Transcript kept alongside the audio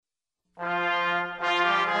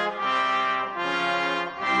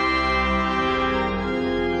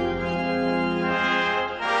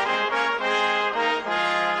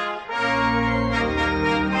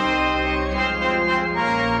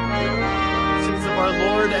our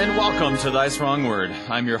Lord, and welcome to Thy Strong Word.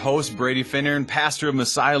 I'm your host, Brady Finnern, pastor of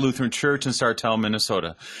Messiah Lutheran Church in Sartell,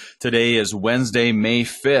 Minnesota. Today is Wednesday, May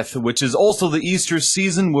 5th, which is also the Easter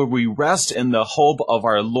season where we rest in the hope of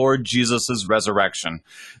our Lord Jesus' resurrection.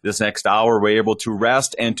 This next hour, we're able to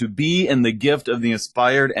rest and to be in the gift of the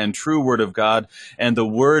inspired and true Word of God and the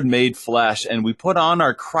Word made flesh. And we put on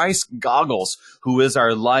our Christ goggles, who is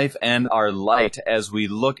our life and our light, as we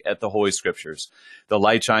look at the Holy Scriptures. The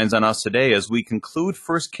light shines on us today as we conclude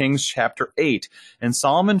 1 Kings chapter 8. And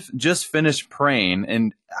Solomon just finished praying,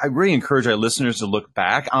 and I really encourage our listeners to look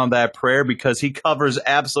back on that prayer because he covers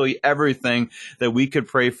absolutely everything that we could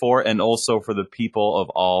pray for and also for the people of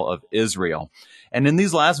all of Israel. And in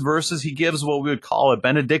these last verses, he gives what we would call a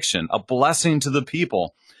benediction, a blessing to the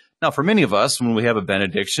people. Now, for many of us, when we have a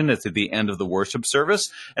benediction, it's at the end of the worship service.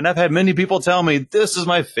 And I've had many people tell me, this is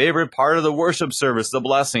my favorite part of the worship service, the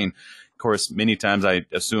blessing. Of course, many times I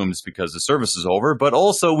assume it's because the service is over, but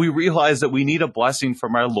also we realize that we need a blessing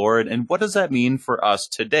from our Lord. And what does that mean for us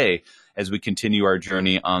today as we continue our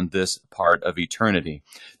journey on this part of eternity?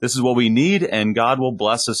 This is what we need, and God will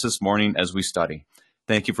bless us this morning as we study.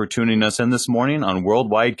 Thank you for tuning us in this morning on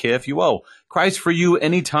Worldwide KFUO. Christ for you,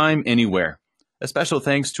 anytime, anywhere. A special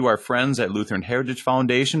thanks to our friends at Lutheran Heritage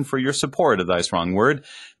Foundation for your support of Thy Strong Word.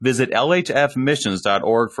 Visit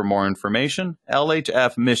lhfmissions.org for more information,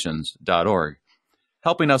 lhfmissions.org.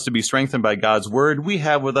 Helping us to be strengthened by God's Word, we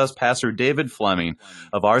have with us Pastor David Fleming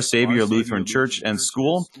of Our Savior Lutheran Church and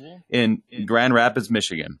School in Grand Rapids,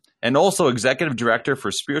 Michigan, and also Executive Director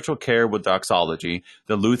for Spiritual Care with Doxology,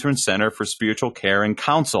 the Lutheran Center for Spiritual Care and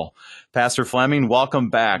Counsel. Pastor Fleming, welcome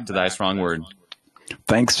back to Thy Strong Word.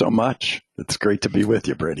 Thanks so much. It's great to be with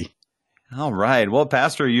you, Brady. All right. Well,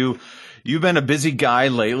 Pastor, you've been a busy guy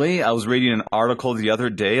lately. I was reading an article the other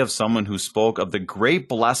day of someone who spoke of the great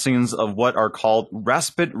blessings of what are called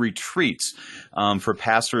respite retreats for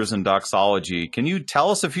pastors and doxology. Can you tell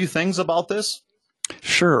us a few things about this?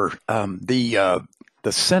 Sure. The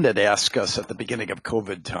Synod asked us at the beginning of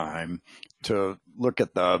COVID time to look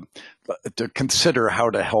at to consider how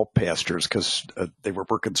to help pastors because they were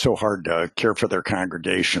working so hard to care for their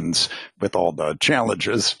congregations with all the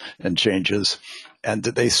challenges and changes. And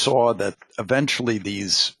they saw that eventually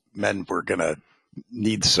these men were going to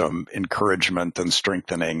need some encouragement and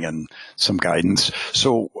strengthening and some guidance.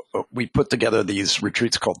 So we put together these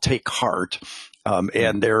retreats called Take Heart.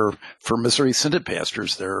 And they're for Missouri Synod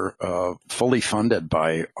pastors. They're fully funded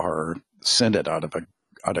by our Synod out of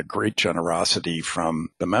great generosity from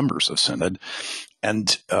the members of Synod.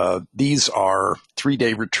 And these are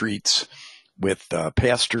 3-day retreats with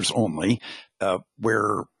pastors only,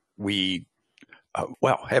 where we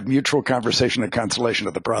have mutual conversation and consolation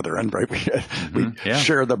of the brethren, right? We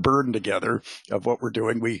share the burden together of what we're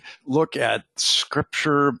doing. We look at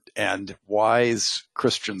scripture and wise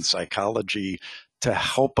Christian psychology to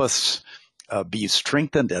help us be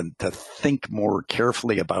strengthened and to think more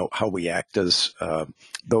carefully about how we act as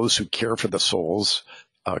those who care for the souls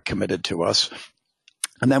committed to us.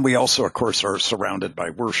 And then we also, of course, are surrounded by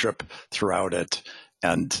worship throughout it.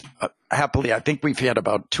 And happily, I think we've had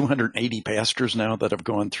about 280 pastors now that have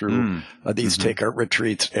gone through these Take Heart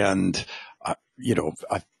retreats, and a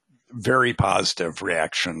very positive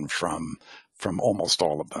reaction from almost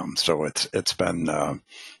all of them. So it's been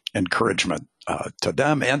encouragement to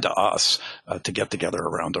them and to us to get together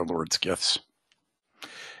around our Lord's gifts.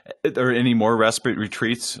 Are there any more respite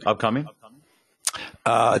retreats upcoming?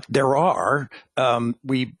 There are.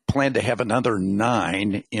 We plan to have another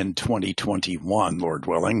 9 in 2021, Lord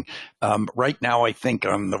willing. Right now, I think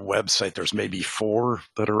on the website, there's maybe 4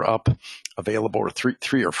 that are up available, or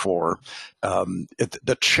three or 4.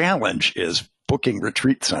 The challenge is booking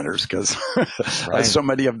retreat centers because so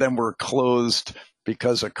many of them were closed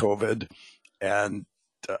because of COVID. And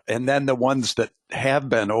then the ones that have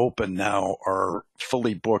been open now are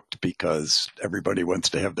fully booked because everybody wants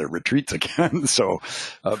to have their retreats again. So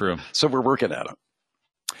we're working at it.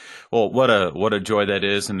 Well, what a joy that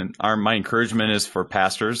is. And my encouragement is for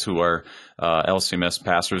pastors who are LCMS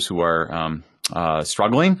pastors who are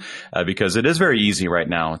struggling because it is very easy right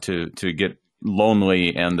now to get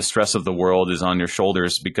lonely, and the stress of the world is on your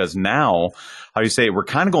shoulders because now, how do you say, we're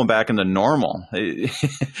kind of going back into normal.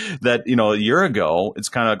 That, a year ago, it's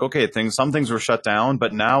kind of like, okay, some things were shut down,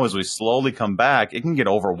 but now as we slowly come back, it can get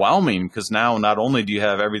overwhelming because now not only do you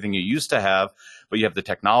have everything you used to have, but you have the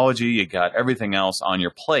technology, you got everything else on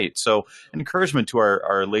your plate. So an encouragement to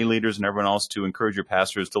our lay leaders and everyone else to encourage your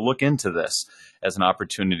pastors to look into this as an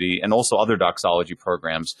opportunity, and also other doxology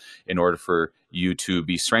programs, in order for you to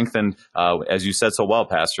be strengthened, as you said so well,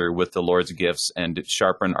 Pastor, with the Lord's gifts, and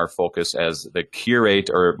sharpen our focus as the curate,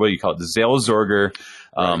 or what do you call it, the Seelsorger,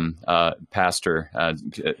 pastor,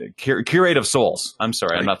 curate of souls. I'm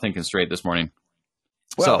sorry, I'm not thinking straight this morning.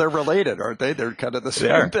 Well, they're related, aren't they? They're kind of the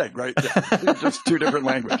same thing, right? Yeah. Just two different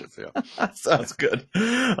languages. Yeah. Sounds good.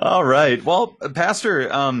 All right. Well, Pastor,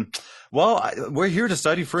 we're here to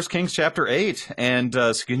study 1 Kings chapter 8. And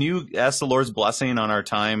so can you ask the Lord's blessing on our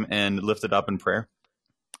time and lift it up in prayer?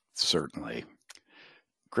 Certainly.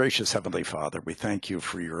 Gracious Heavenly Father, we thank you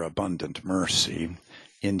for your abundant mercy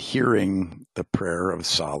in hearing the prayer of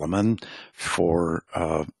Solomon for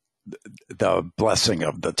the blessing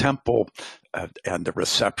of the temple and the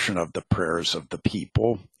reception of the prayers of the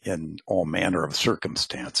people in all manner of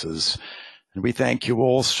circumstances. And we thank you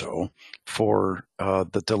also for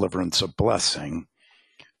the deliverance of blessing.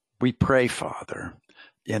 We pray, Father,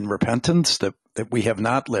 in repentance that we have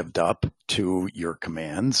not lived up to your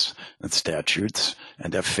commands and statutes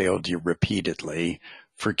and have failed you repeatedly.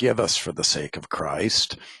 Forgive us for the sake of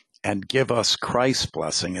Christ, and give us Christ's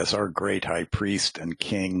blessing as our great high priest and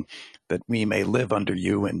king, that we may live under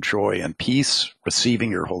you in joy and peace,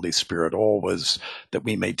 receiving your Holy Spirit always, that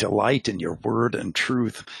we may delight in your word and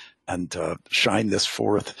truth, and shine this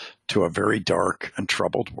forth to a very dark and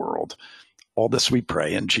troubled world. All this we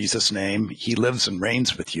pray in Jesus' name. He lives and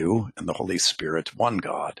reigns with you and the Holy Spirit, one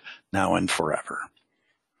God, now and forever.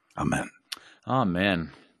 Amen.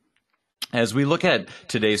 Amen. As we look at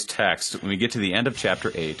today's text, when we get to the end of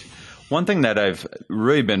chapter 8, one thing that I've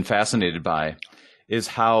really been fascinated by is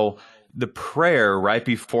how the prayer right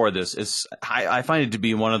before this is, I find it to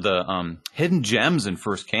be one of the hidden gems in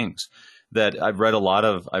 1 Kings that I've read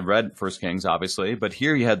I've read 1 Kings, obviously, but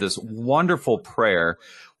here you had this wonderful prayer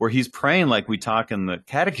where he's praying like we talk in the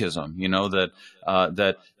catechism,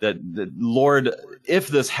 that Lord, if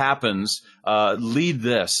this happens, lead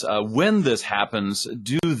this. When this happens,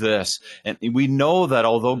 do this. And we know that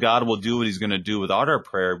although God will do what he's going to do without our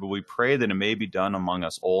prayer, but we pray that it may be done among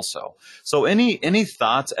us also. So any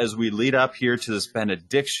thoughts as we lead up here to this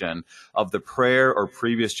benediction of the prayer or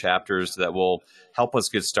previous chapters that will help us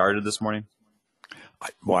get started this morning?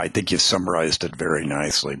 Well, I think you summarized it very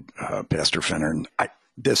nicely, Pastor Finner.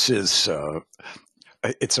 This is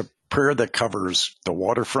it's a prayer that covers the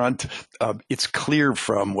waterfront. It's clear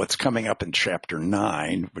from what's coming up in chapter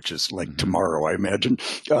 9, which is like tomorrow, I imagine,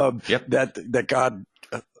 that God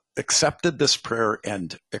accepted this prayer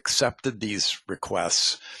and accepted these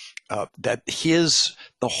requests. That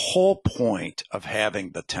the whole point of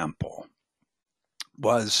having the temple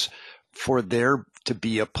was for there to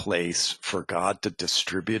be a place for God to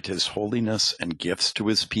distribute his holiness and gifts to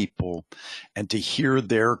his people, and to hear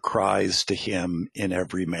their cries to him in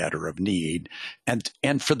every matter of need.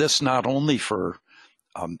 And for this, not only for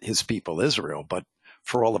his people Israel, but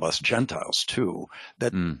for all of us Gentiles too,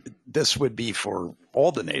 that this would be for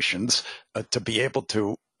all the nations to be able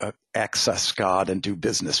to access God and do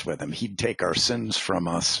business with him. He'd take our sins from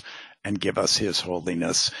us and give us his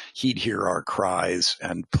holiness. He'd hear our cries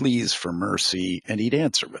and pleas for mercy, and he'd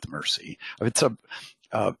answer with mercy.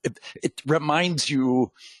 It reminds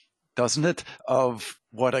you, doesn't it, of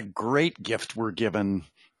what a great gift we're given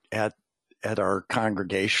at our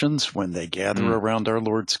congregations when they gather around our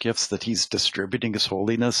Lord's gifts, that he's distributing his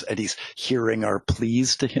holiness and he's hearing our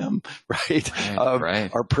pleas to him, right?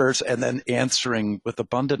 Our prayers, and then answering with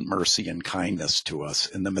abundant mercy and kindness to us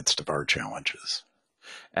in the midst of our challenges.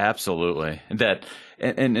 Absolutely.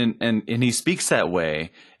 And he speaks that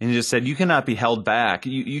way, and he just said, you cannot be held back.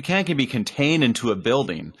 You can't be contained into a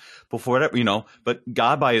building before whatever, but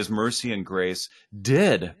God by his mercy and grace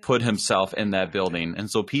did put himself in that building. And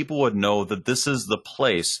so people would know that this is the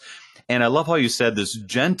place. And I love how you said these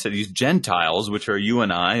Gentiles, which are you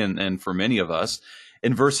and I, and for many of us,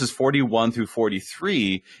 in verses 41 through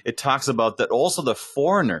 43, it talks about that also the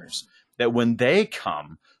foreigners, that when they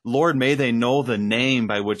come, Lord, may they know the name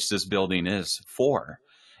by which this building is for.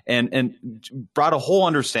 And brought a whole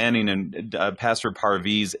understanding, and Pastor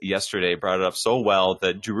Parviz yesterday brought it up so well,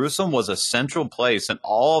 that Jerusalem was a central place in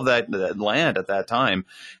all of that land at that time.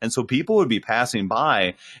 And so people would be passing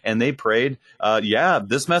by, and they prayed,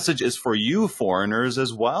 this message is for you foreigners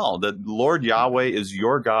as well, that Lord Yahweh is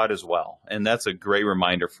your God as well. And that's a great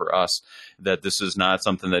reminder for us that this is not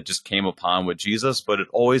something that just came upon with Jesus, but it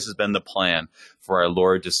always has been the plan for our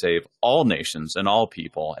Lord to save all nations and all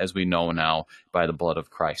people, as we know now by the blood of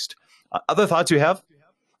Christ. Other thoughts you have?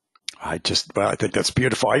 Well, I think that's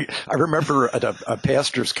beautiful. I remember at a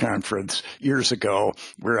pastor's conference years ago,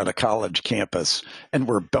 we're at a college campus and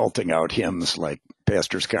we're belting out hymns like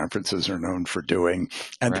pastors' conferences are known for doing.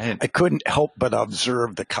 And Right. I couldn't help but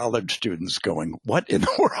observe the college students going, what in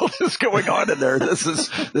the world is going on in there? This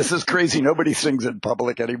is crazy. Nobody sings in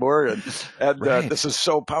public anymore. And Right. This is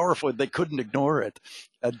so powerful. They couldn't ignore it.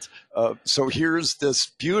 And so here's this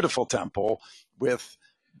beautiful temple with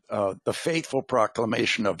the faithful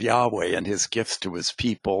proclamation of Yahweh and his gifts to his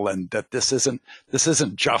people, and that this isn't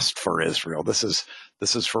just for Israel. This is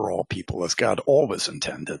for all people, as God always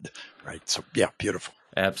intended. Right. So yeah, beautiful.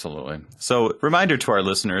 Absolutely. So, reminder to our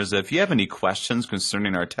listeners, if you have any questions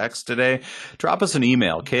concerning our text today, drop us an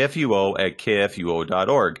email,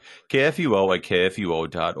 kfuo@kfuo.org,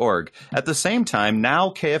 kfuo@kfuo.org. At the same time, now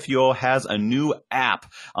KFUO has a new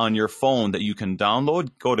app on your phone that you can download.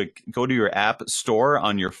 Go to your app store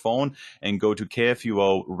on your phone and go to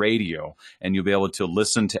KFUO Radio, and you'll be able to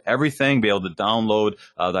listen to everything, be able to download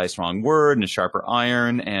Thy Strong Word and Sharper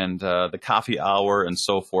Iron and the Coffee Hour and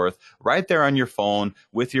so forth right there on your phone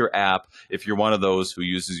with your app if you're one of those who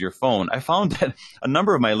uses your phone. I found that a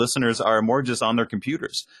number of my listeners are more just on their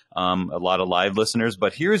computers, a lot of live listeners,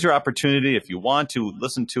 but here's your opportunity. If you want to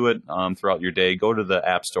listen to it throughout your day, go to the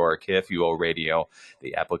App Store, KFUO Radio.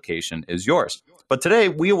 The application is yours. But today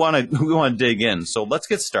we want to dig in. So let's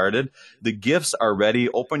get started. The gifts are ready.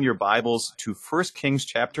 Open your Bibles to 1 Kings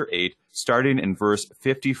chapter 8, starting in verse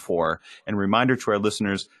 54. And reminder to our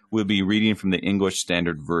listeners, we'll be reading from the English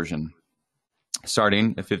Standard Version.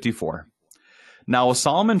 Starting at 54. Now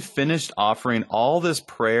Solomon finished offering all this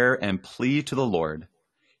prayer and plea to the Lord.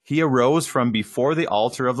 He arose from before the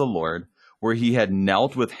altar of the Lord, where he had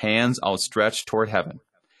knelt with hands outstretched toward heaven.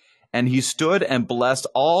 And he stood and blessed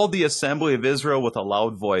all the assembly of Israel with a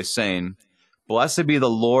loud voice, saying, Blessed be the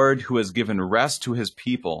Lord who has given rest to his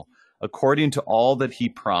people, according to all that he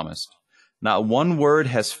promised. Not one word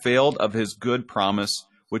has failed of his good promise,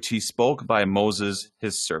 which he spoke by Moses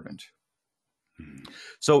his servant.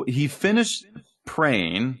 So he finished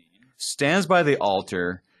praying, stands by the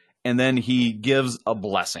altar, and then he gives a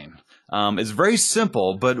blessing. It's very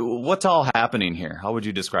simple, but what's all happening here? How would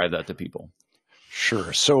you describe that to people?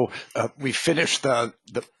 Sure. So we finished the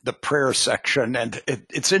prayer section, and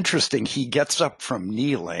it's interesting. He gets up from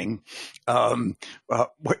kneeling,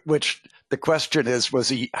 which the question is,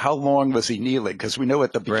 how long was he kneeling? Because we know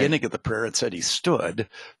at the beginning of the prayer it said he stood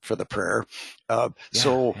for the prayer.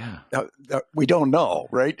 We don't know,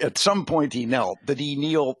 right? At some point he knelt. Did he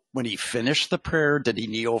kneel when he finished the prayer? Did he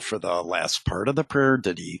kneel for the last part of the prayer?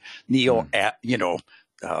 Did he kneel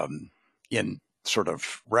in sort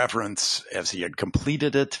of reverence as he had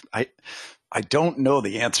completed it? I don't know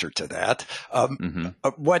the answer to that.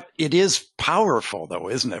 What it is powerful, though,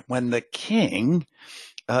 isn't it? When the king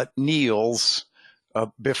kneels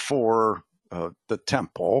before the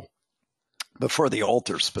temple, before the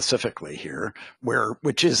altar specifically here,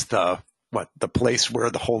 which is the place where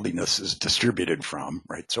the holiness is distributed from,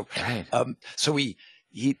 right? So, so he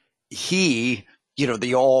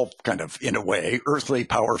the all kind of, in a way, earthly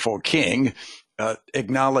powerful king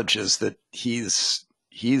acknowledges that he's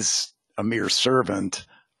a mere servant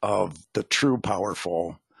of the true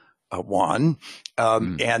powerful one,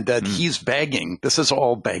 and that he's begging. This is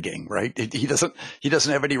all begging, right? He doesn't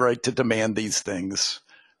have any right to demand these things,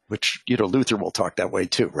 which Luther will talk that way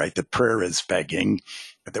too, right? That prayer is begging,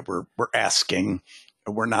 that we're asking,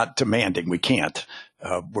 we're not demanding. We can't.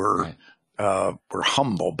 We're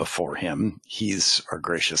humble before him. He's our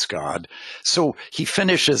gracious God. So he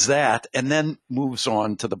finishes that and then moves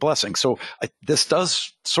on to the blessing. So this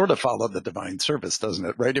does sort of follow the divine service, doesn't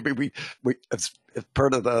it? Right? I mean, we as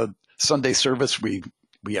part of the Sunday service, we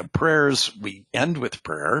have prayers. We end with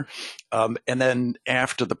prayer, and then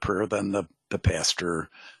after the prayer, then the pastor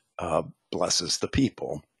blesses the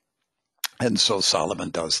people. And so Solomon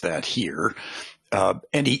does that here,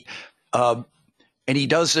 and he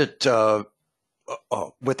does it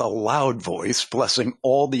with a loud voice, blessing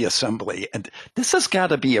all the assembly. And this has got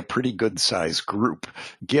to be a pretty good sized group,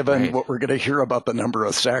 given what we're going to hear about the number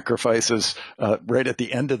of sacrifices right at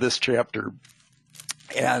the end of this chapter.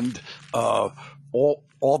 And all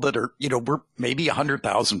that are, we're maybe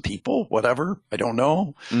 100,000 people, whatever. I don't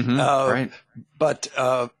know.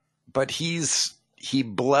 But he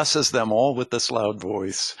blesses them all with this loud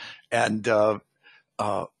voice, and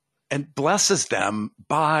blesses them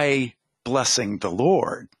by blessing the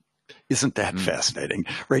Lord. Isn't that fascinating?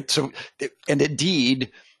 Right. So, and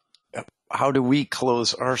indeed, how do we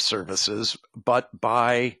close our services but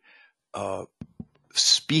by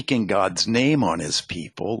speaking God's name on his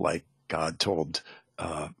people, like God told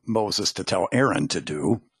Moses to tell Aaron to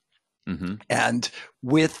do, And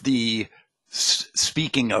with the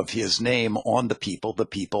speaking of his name on the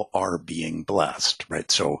people are being blessed,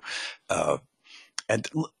 right? So, and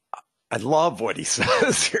I love what he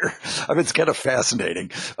says here. I mean, it's kind of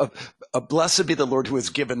fascinating. Blessed be the Lord who has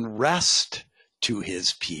given rest to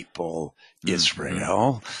his people,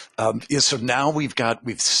 Israel. So now we've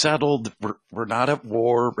settled. We're not at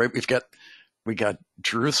war, right? We got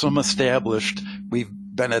Jerusalem established. We've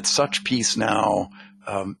been at such peace now.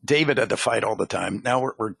 David had to fight all the time. Now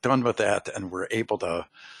we're done with that, and we're able to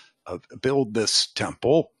build this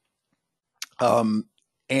temple. And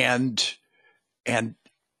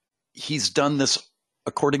he's done this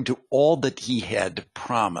according to all that he had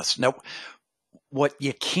promised. Now, what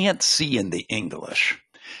you can't see in the English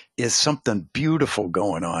is something beautiful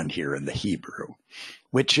going on here in the Hebrew,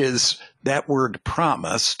 which is that word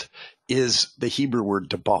promised is the Hebrew word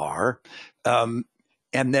dabar. And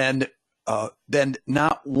then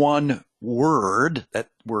not one word, that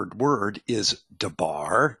word is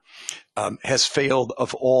dabar, has failed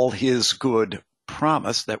of all his good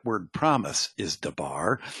promise. That word promise is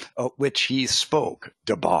dabar, which he spoke,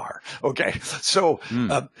 dabar. Okay. So,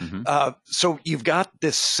 so you've got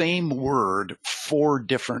this same word 4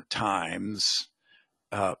 different times,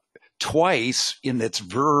 twice in its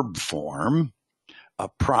verb form,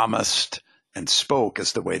 promised and spoke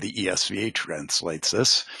is the way the ESV translates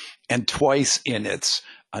this, and twice in its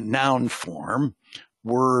noun form,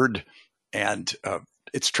 word, and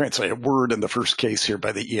it's translated word in the first case here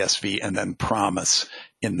by the ESV, and then promise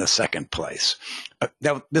in the second place.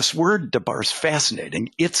 Now, this word dabar is fascinating.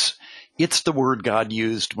 It's the word God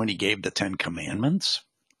used when he gave the 10 Commandments.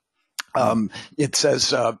 It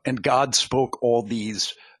says, and God spoke all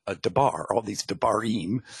these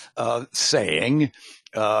dabarim, saying,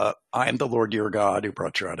 I am the Lord your God who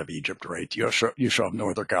brought you out of Egypt, right? You shall have no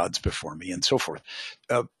other gods before me, and so forth.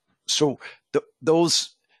 So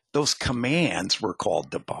those commands were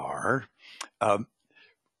called dabar.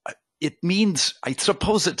 It means, I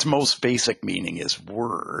suppose its most basic meaning is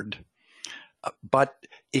word, but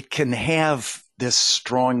it can have this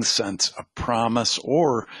strong sense of promise,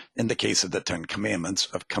 or in the case of the 10 Commandments,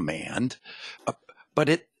 of command.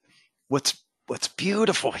 But what's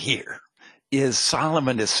beautiful here is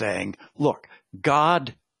Solomon is saying, look,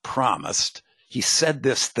 God promised, he said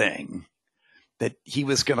this thing, that he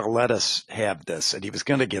was going to let us have this, and he was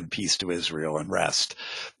going to give peace to Israel and rest.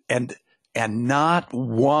 And not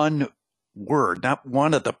one word, not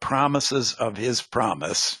one of the promises of his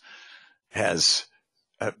promise has,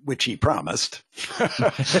 which he promised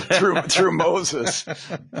through Moses,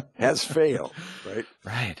 has failed, right?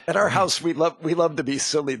 Right. At our house, we love to be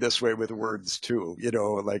silly this way with words too. You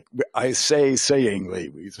know, like I say sayingly.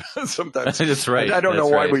 We sometimes that's right. I don't know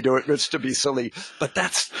why we do it. It's to be silly, but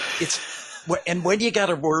and when you got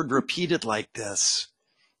a word repeated like this,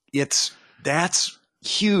 that's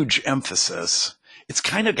huge emphasis. It's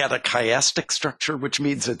kind of got a chiastic structure, which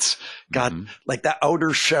means it's got like the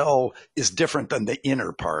outer shell is different than the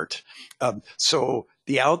inner part. So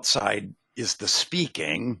the outside is the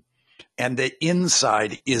speaking, and the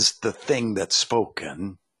inside is the thing that's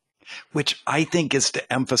spoken, which I think is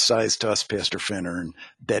to emphasize to us, Pastor Finnern,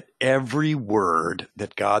 that every word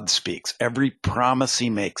that God speaks, every promise he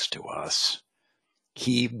makes to us,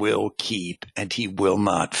 he will keep, and he will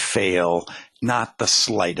not fail, not the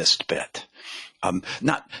slightest bit.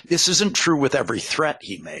 This isn't true with every threat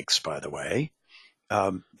he makes, by the way.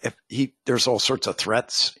 There's all sorts of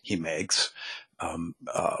threats he makes,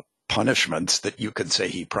 punishments that you could say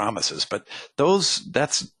he promises, but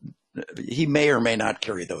he may or may not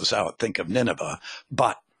carry those out. Think of Nineveh,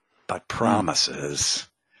 but promises,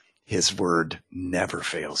 his word never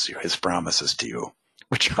fails you. His promises to you,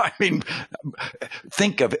 which, I mean,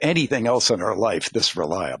 think of anything else in our life this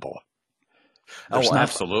reliable.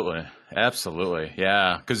 Absolutely. Absolutely.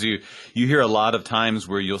 Yeah. Because you hear a lot of times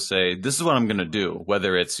where you'll say, this is what I'm going to do,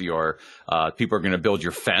 whether it's your people are going to build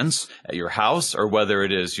your fence at your house, or whether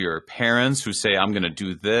it is your parents who say, I'm going to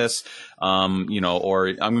do this, or I'm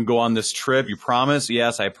going to go on this trip. You promise?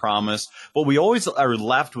 Yes, I promise. But we always are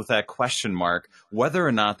left with that question mark, whether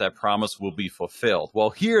or not that promise will be fulfilled.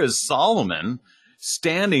 Well, here is Solomon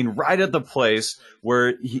standing right at the place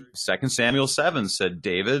where 2 Samuel 7 said,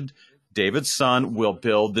 David's son will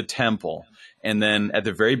build the temple. And then at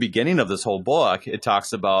the very beginning of this whole book, it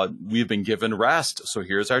talks about we've been given rest. So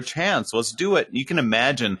here's our chance. Let's do it. You can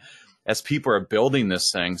imagine as people are building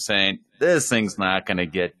this thing saying, this thing's not going to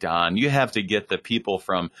get done. You have to get the people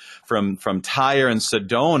from Tyre and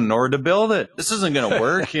Sidon in order to build it. This isn't going to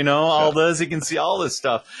work. All this, you can see all this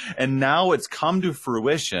stuff. And now it's come to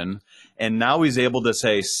fruition. And now he's able to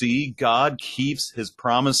say, see, God keeps his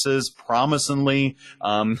promises promisingly.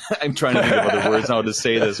 I'm trying to think of other words now to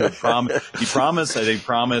say this. He promised and he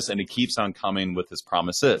promised, and he keeps on coming with his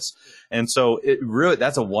promises. And so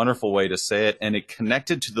that's a wonderful way to say it. And it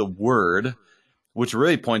connected to the word, which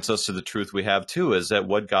really points us to the truth we have too, is that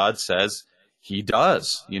what God says, he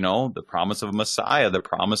does. The promise of a Messiah, the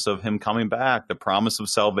promise of him coming back, the promise of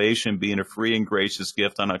salvation being a free and gracious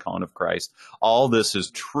gift on account of Christ. All this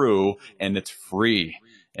is true, and it's free,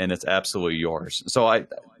 and it's absolutely yours. So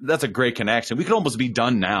that's a great connection. We could almost be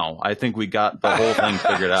done now. I think we got the whole thing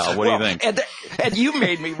figured out. What do you think? And you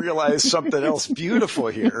made me realize something else beautiful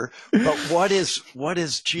here. But what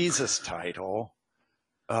is Jesus' title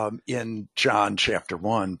in John chapter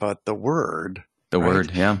 1? But the Word. The right?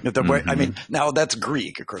 Word, yeah. The word, I mean, now that's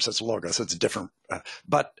Greek, of course, it's Logos, it's different.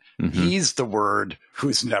 But he's the Word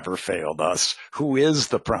who's never failed us, who is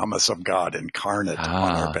the promise of God incarnate on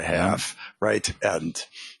our behalf, right?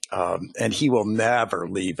 And he will never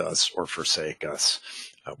leave us or forsake us,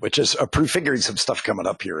 which is prefiguring some stuff coming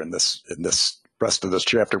up here in this rest of this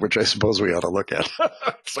chapter, which I suppose we ought to look at.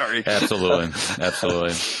 Sorry. Absolutely.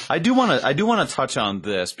 I do want to touch on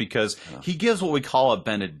this because he gives what we call a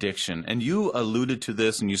benediction, and you alluded to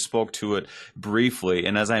this and you spoke to it briefly.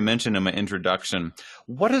 And as I mentioned in my introduction,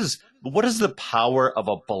 what is the power of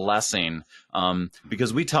a blessing?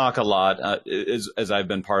 Because we talk a lot, as I've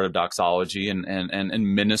been part of doxology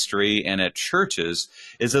and ministry and at churches,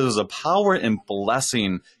 is that there's a power in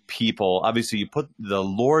blessing people. Obviously, you put the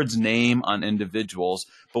Lord's name on individuals,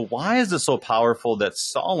 but why is it so powerful that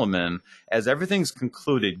Solomon, as everything's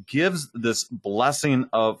concluded, gives this blessing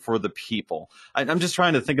for the people? I'm just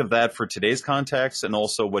trying to think of that for today's context and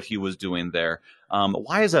also what he was doing there.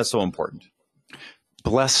 Why is that so important?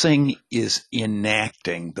 Blessing is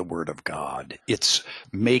enacting the word of God. It's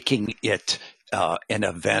making it an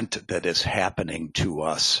event that is happening to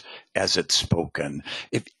us as it's spoken.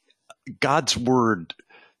 If God's word,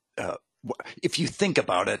 if you think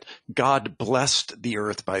about it, God blessed the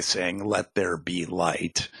earth by saying, "Let there be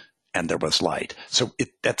light," and there was light. So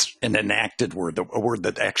that's an enacted word, a word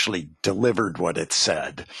that actually delivered what it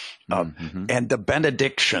said. And the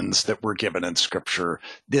benedictions that were given in Scripture,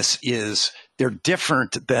 they're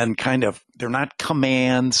different than they're not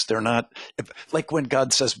commands. They're not like when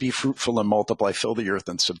God says, "Be fruitful and multiply, fill the earth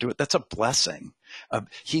and subdue it." That's a blessing.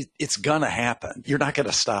 It's going to happen. You're not going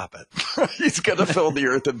to stop it. He's going to fill the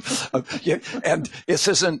earth. And this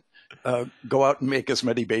isn't, go out and make as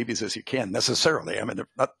many babies as you can necessarily. I mean,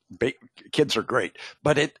 kids are great,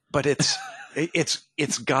 but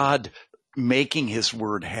it's God making his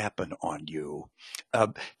word happen on you.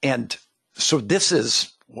 And so this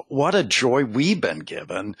is what a joy we've been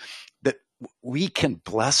given, that we can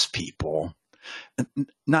bless people.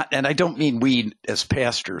 And I don't mean we as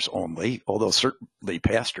pastors only, although certainly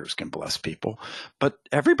pastors can bless people, but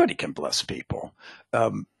everybody can bless people.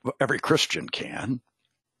 Every Christian can.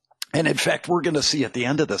 And in fact, we're going to see at the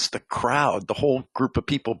end of this, the whole group of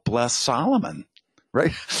people bless Solomon,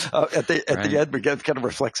 right? At the end, it kind of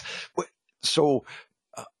reflects. So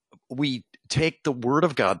we take the word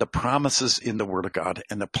of God, the promises in the word of God,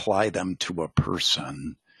 and apply them to a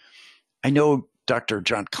person. I know Dr.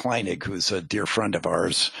 John Kleinig, who's a dear friend of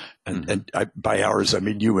ours, and by ours, I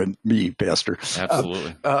mean you and me, Pastor.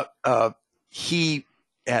 Absolutely. He,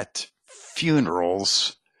 at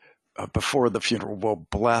funerals, before the funeral, will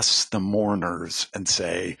bless the mourners and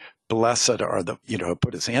say, "Blessed are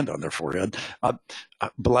put his hand on their forehead.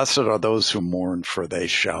 Blessed are those who mourn, for they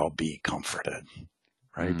shall be comforted."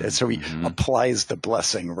 Right. And so he applies the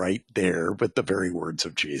blessing right there with the very words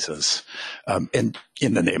of Jesus. And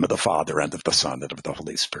in the name of the Father and of the Son and of the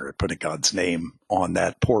Holy Spirit, putting God's name on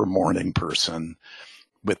that poor mourning person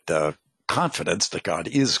with the confidence that God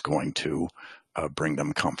is going to bring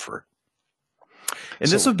them comfort.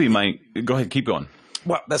 And this would be go ahead, keep going.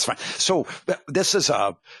 Well, that's fine. So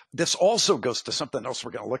this also goes to something else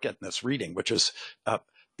we're going to look at in this reading, which is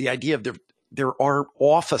the idea of there are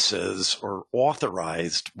offices or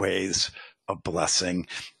authorized ways of blessing.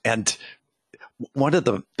 And one of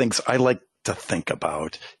the things I like to think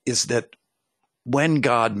about is that when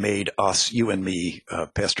God made us, you and me,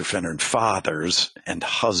 Pastor Finner, fathers and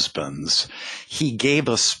husbands, he gave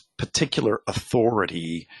us particular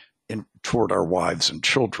authority toward our wives and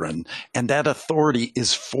children. And that authority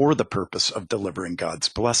is for the purpose of delivering God's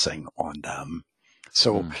blessing on them.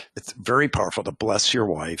 So it's very powerful to bless your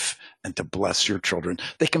wife and to bless your children.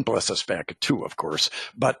 They can bless us back too, of course,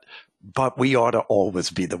 but we ought to always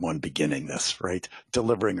be the one beginning this, right?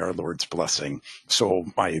 Delivering our Lord's blessing. So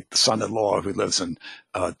my son-in-law who lives in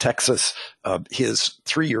Texas, his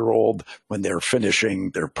 3-year-old, when they're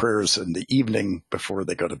finishing their prayers in the evening before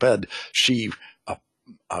they go to bed, she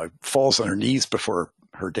falls on her knees before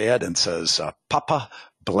her dad and says, "Papa,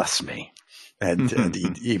 bless me." And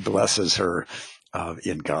he blesses her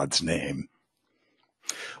in God's name.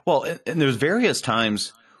 Well, and there's various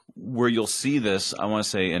times where you'll see this, I want to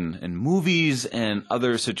say, in movies and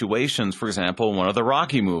other situations. For example, in one of the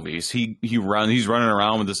Rocky movies, he's running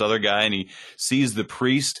around with this other guy, and he sees the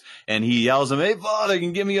priest, and he yells at him, "Hey, Father, can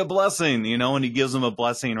you give me a blessing?" And he gives him a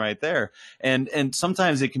blessing right there. And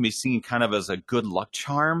sometimes it can be seen kind of as a good luck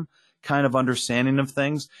charm kind of understanding of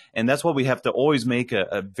things. And that's why we have to always make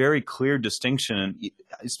a very clear distinction,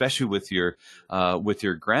 especially with your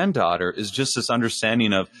granddaughter, is just this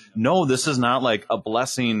understanding of, no, this is not like a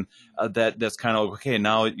blessing that's kind of, okay,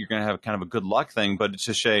 now you're going to have kind of a good luck thing, but it's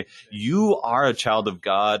to say you are a child of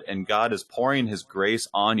God and God is pouring his grace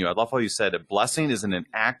on you. I love how you said a blessing is an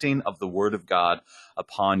enacting of the word of God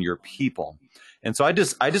upon your people. And so I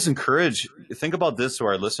just encourage, think about this to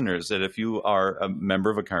our listeners, that if you are a member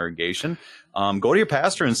of a congregation, go to your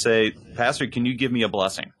pastor and say, "Pastor, can you give me a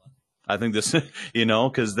blessing?" I think this,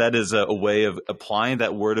 because that is a way of applying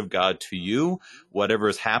that word of God to you, whatever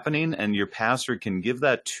is happening, and your pastor can give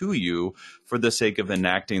that to you for the sake of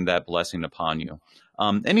enacting that blessing upon you.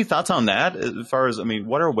 Any thoughts on that? As far as,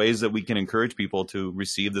 what are ways that we can encourage people to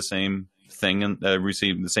receive the same thing and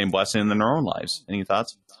receive the same blessing in their own lives? Any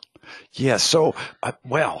thoughts? Yeah. So, a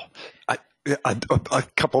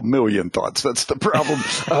couple million thoughts. That's the problem.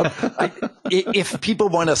 If people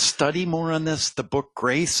want to study more on this, the book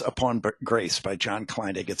Grace Upon Grace by John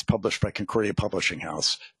Kleinig, it's published by Concordia Publishing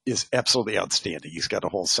House, is absolutely outstanding. He's got a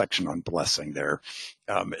whole section on blessing there.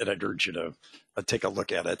 And I'd urge you to take a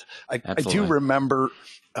look at it. I do remember,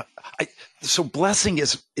 so blessing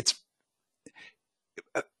it's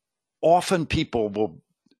often people will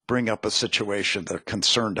bring up a situation they're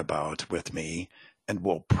concerned about with me, and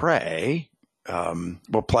we'll pray. We'll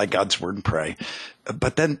apply God's word and pray.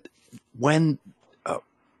 But then when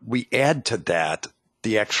we add to that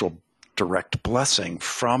the actual direct blessing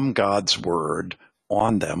from God's word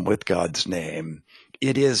on them with God's name,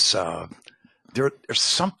 it is there's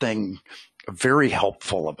something very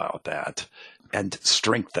helpful about that and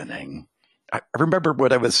strengthening. I remember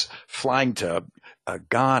when I was flying to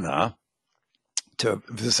Ghana to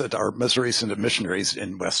visit our Missouri Synod missionaries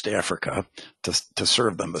in West Africa to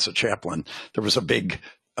serve them as a chaplain. There was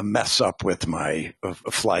a mess up with my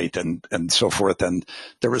flight and so forth. And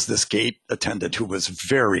there was this gate attendant who was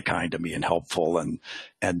very kind to me and helpful and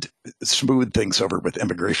smoothed things over with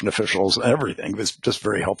immigration officials and everything. It was just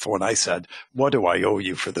very helpful. And I said, "What do I owe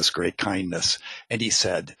you for this great kindness?" And he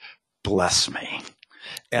said, "Bless me."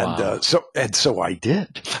 And wow. So I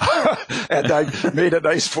did. And I made a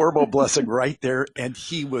nice formal blessing right there. And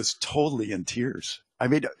he was totally in tears.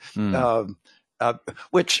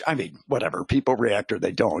 Which, whatever, people react or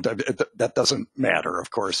they don't. That doesn't matter,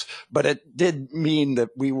 of course. But it did mean that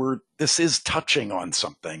this is touching on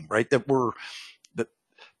something, right? That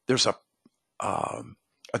there's a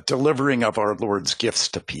delivering of our Lord's gifts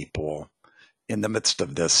to people in the midst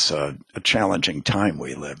of this a challenging time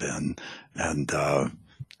we live in. And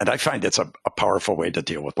I find it's a powerful way to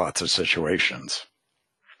deal with lots of situations.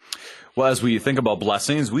 Well, as we think about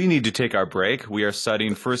blessings, we need to take our break. We are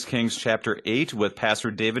studying 1 Kings chapter 8 with Pastor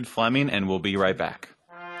David Fleming, and we'll be right back.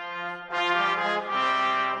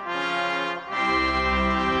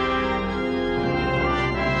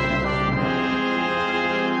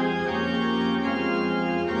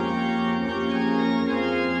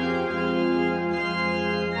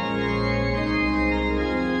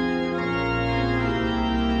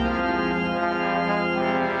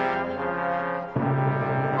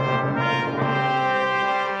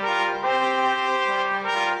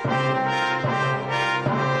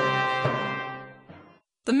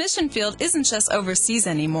 The mission field isn't just overseas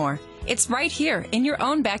anymore. It's right here in your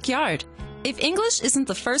own backyard. If English isn't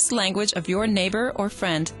the first language of your neighbor or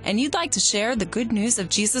friend, and you'd like to share the good news of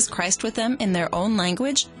Jesus Christ with them in their own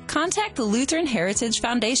language, contact the Lutheran Heritage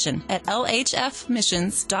Foundation at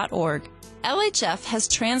lhfmissions.org. LHF has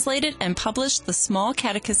translated and published the Small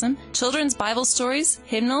Catechism, children's Bible stories,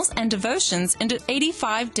 hymnals, and devotions into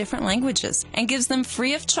 85 different languages and gives them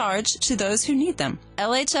free of charge to those who need them.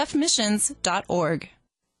 lhfmissions.org.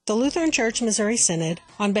 The Lutheran Church Missouri Synod,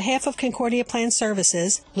 on behalf of Concordia Plan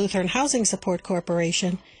Services, Lutheran Housing Support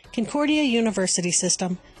Corporation, Concordia University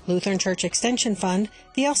System, Lutheran Church Extension Fund,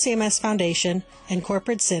 the LCMS Foundation, and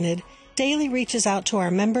Corporate Synod daily reaches out to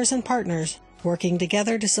our members and partners, working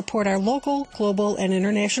together to support our local, global, and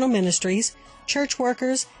international ministries, church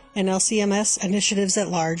workers, and LCMS initiatives at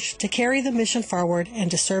large to carry the mission forward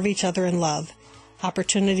and to serve each other in love.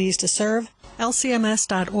 Opportunities to serve,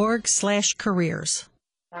 lcms.org/careers.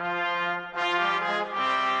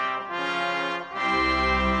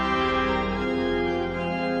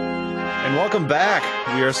 And welcome back.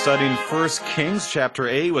 We are studying 1 Kings chapter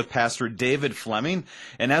 8 with Pastor David Fleming.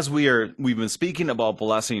 And as we've been speaking about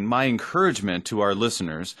blessing, my encouragement to our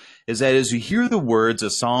listeners is that as you hear the words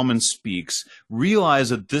as Solomon speaks, realize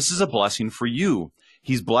that this is a blessing for you.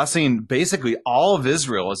 He's blessing basically all of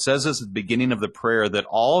Israel. It says this at the beginning of the prayer that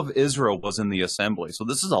all of Israel was in the assembly. So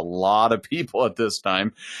this is a lot of people at this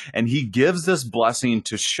time. And he gives this blessing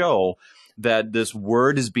to show that this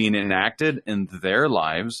word is being enacted in their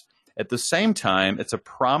lives. At the same time, it's a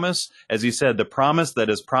promise, as he said, the promise that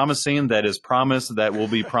is promising, that is promised, that will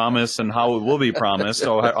be promised, and how it will be promised.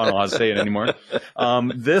 So I don't know how to say it anymore.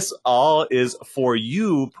 This all is for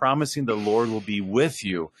you, promising the Lord will be with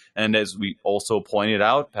you. And as we also pointed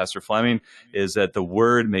out, Pastor Fleming, is that the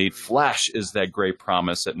word made flesh is that great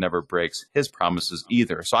promise that never breaks his promises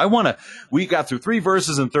either. So we got through 3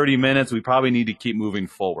 verses in 30 minutes. We probably need to keep moving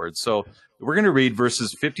forward. So we're going to read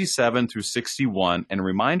verses 57 through 61. And a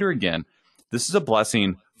reminder again, this is a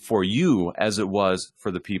blessing for you as it was for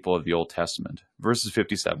the people of the Old Testament. Verses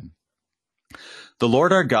 57. The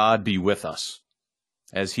Lord our God be with us,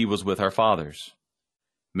 as he was with our fathers.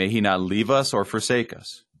 May he not leave us or forsake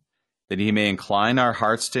us, that he may incline our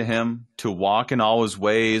hearts to him, to walk in all his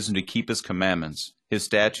ways, and to keep his commandments, his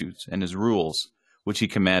statutes, and his rules, which he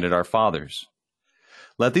commanded our fathers.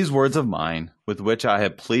 Let these words of mine, with which I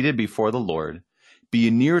have pleaded before the Lord,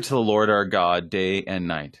 be near to the Lord our God day and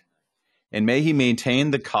night. And may he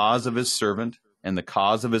maintain the cause of his servant and the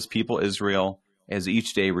cause of his people Israel, as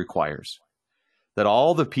each day requires, that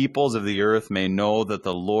all the peoples of the earth may know that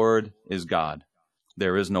the Lord is God.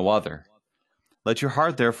 There is no other. Let your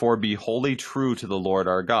heart therefore be wholly true to the Lord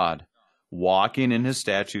our God, walking in his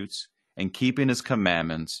statutes and keeping his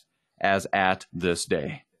commandments, as at this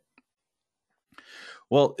day.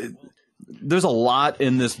 Well, there's a lot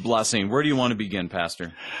in this blessing. Where do you want to begin,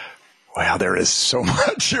 Pastor? Well, there is so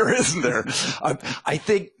much here, isn't there? I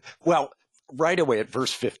think, right away at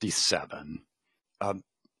verse 57,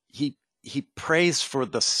 he prays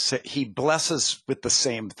he blesses with the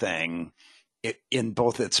same thing in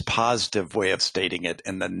both its positive way of stating it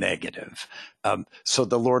and the negative. So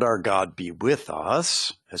the Lord our God be with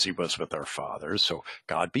us, as he was with our fathers. So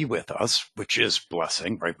God be with us, which is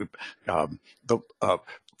blessing, right?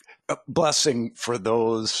 Blessing for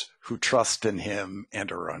those who trust in him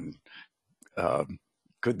and are on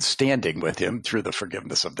good standing with him through the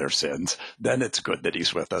forgiveness of their sins. Then it's good that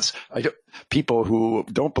he's with us. People who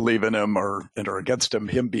don't believe in him and are against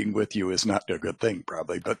him being with you is not a good thing,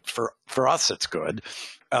 probably. But for us, it's good.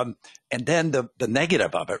 And then the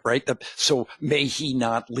negative of it, right? So may he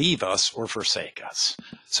not leave us or forsake us.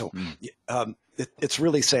 So it's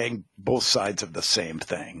really saying both sides of the same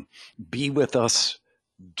thing. Be with us.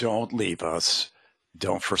 Don't leave us.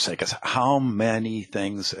 Don't forsake us. How many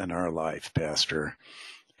things in our life, Pastor,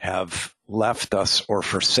 have left us or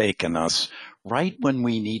forsaken us right when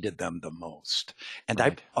we needed them the most? And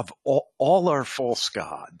right. Of all our false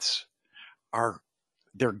gods,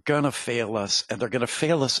 they're going to fail us, and they're going to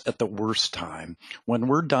fail us at the worst time. When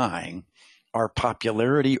we're dying, our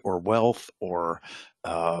popularity or wealth or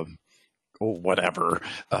whatever,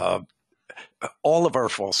 all of our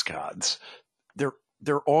false gods,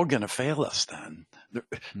 they're all going to fail us then.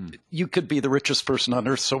 You could be the richest person on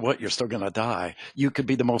earth, so what? You're still going to die. You could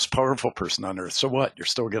be the most powerful person on earth, so what? You're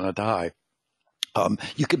still going to die.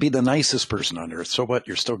 You could be the nicest person on earth, so what?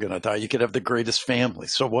 You're still going to die. You could have the greatest family,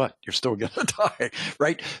 so what? You're still going to die,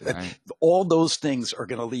 right? All those things are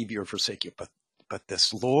going to leave you or forsake you. But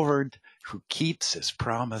this Lord who keeps his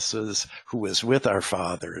promises, who is with our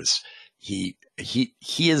fathers,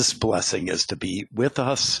 his blessing is to be with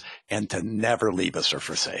us and to never leave us or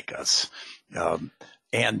forsake us.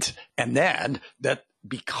 And then that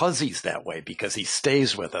because he's that way, because he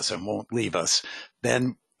stays with us and won't leave us,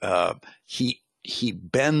 then he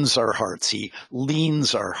bends our hearts, he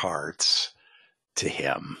leans our hearts to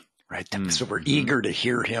him, right? So we're eager to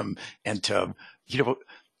hear him and to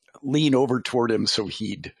lean over toward him so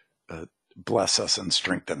he'd bless us and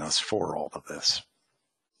strengthen us for all of this.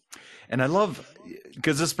 And I love,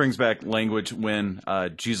 because this brings back language when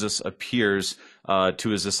Jesus appears to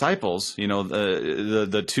his disciples,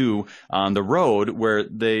 the two on the road where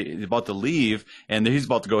they're about to leave and he's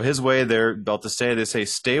about to go his way. They're about to stay. They say,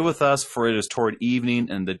 "Stay with us, for it is toward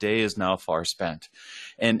evening and the day is now far spent."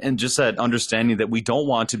 And just that understanding that we don't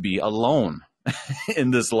want to be alone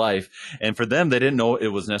in this life. And for them, they didn't know it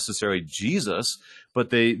was necessarily Jesus,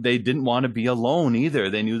 but they didn't want to be alone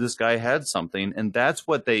either. They knew this guy had something. And that's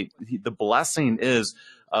what the blessing is.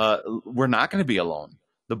 We're not going to be alone.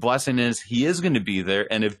 The blessing is he is going to be there.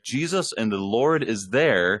 And if Jesus and the Lord is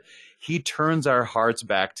there, he turns our hearts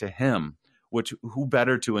back to him, which who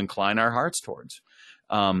better to incline our hearts towards?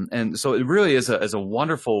 And so it really is a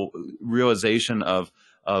wonderful realization of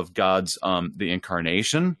God's, the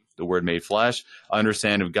incarnation, the Word made flesh,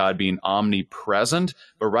 understand of God being omnipresent.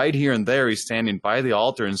 But right here and there, he's standing by the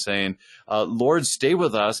altar and saying, "Lord, stay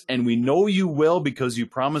with us. And we know you will because you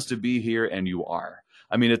promised to be here and you are."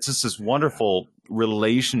 I mean, it's just this wonderful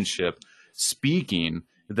relationship speaking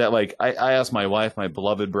that, like, I asked my wife, my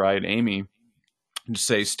beloved bride, Amy, to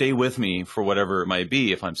say, "Stay with me for whatever it might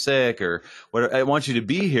be. If I'm sick or whatever, I want you to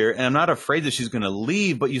be here." And I'm not afraid that she's going to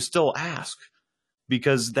leave, but you still ask,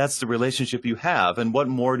 because that's the relationship you have. And what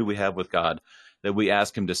more do we have with God that we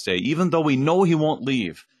ask him to stay, even though we know he won't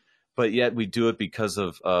leave, but yet we do it because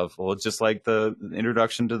of well, just like the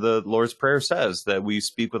introduction to the Lord's Prayer says, that we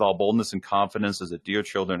speak with all boldness and confidence as the dear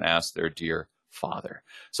children ask their dear Father.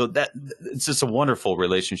 So that it's just a wonderful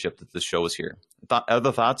relationship that this shows here.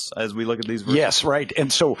 Other thoughts as we look at these verses? Yes, right.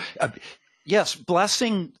 And so, yes,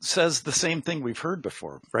 blessing says the same thing we've heard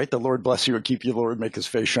before, right? The Lord bless you and keep you, Lord, make his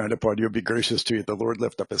face shine upon you, be gracious to you. The Lord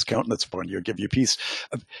lift up his countenance upon you, give you peace.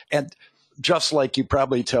 And just like you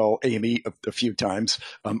probably tell Amy a few times,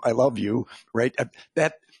 I love you, right?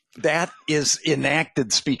 That is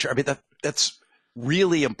enacted speech. I mean, that's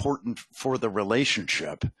really important for the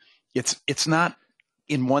relationship. It's not,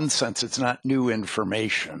 in one sense, it's not new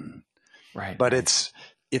information, Right. but it's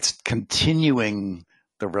continuing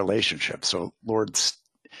the relationship. So Lord,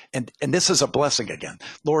 and this is a blessing again.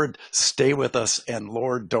 Lord, stay with us, and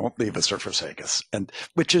Lord, don't leave us or forsake us. And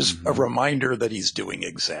which is a reminder that he's doing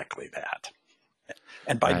exactly that.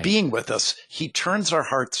 And by being with us, he turns our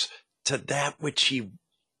hearts to that which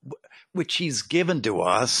he's given to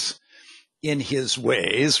us in his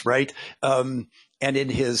ways, right? And in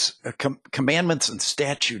his commandments and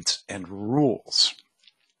statutes and rules.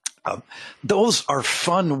 Those are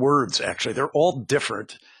fun words, actually. They're all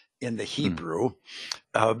different in the Hebrew.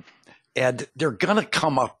 And they're going to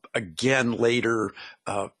come up again later,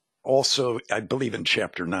 also, I believe, in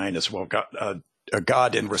chapter 9 as well.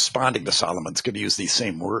 God, in responding to Solomon, is going to use these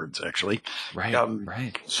same words, actually. Right,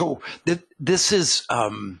 right. So this is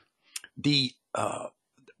the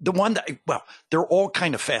one that, well, they're all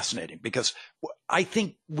kind of fascinating, because I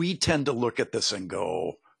think we tend to look at this and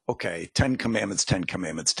go, okay, 10 commandments, 10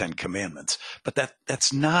 commandments, 10 commandments. But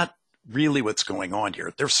that's not really what's going on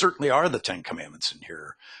here. There certainly are the 10 commandments in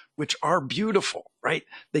here, which are beautiful, right?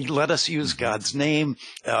 They let us use God's name.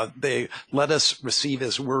 They let us receive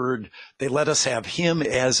his word. They let us have him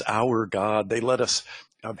as our God. They let us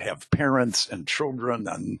have parents and children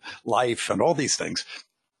and life and all these things.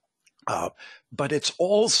 But it's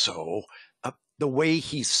also the way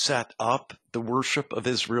he set up the worship of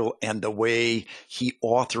Israel and the way he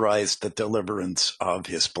authorized the deliverance of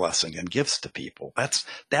his blessing and gifts to people.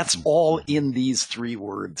 That's all in these three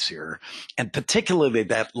words here. And particularly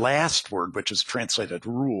that last word, which is translated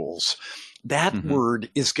rules, that word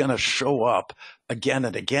is going to show up again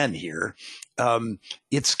and again here.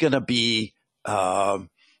 It's going to be,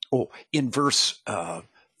 in verse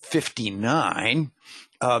 59,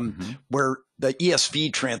 where the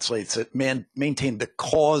ESV translates it, maintain the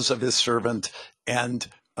cause of his servant and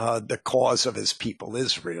the cause of his people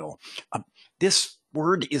Israel. This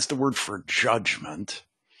word is the word for judgment,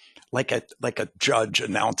 like a judge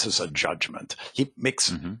announces a judgment. He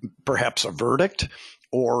makes perhaps a verdict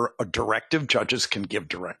or a directive. Judges can give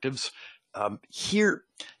directives. Here,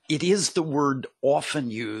 it is the word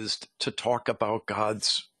often used to talk about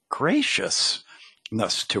God's graciousness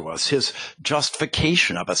to us, his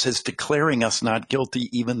justification of us, his declaring us not guilty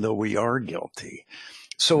even though we are guilty.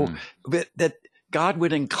 So that God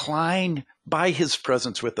would incline, by his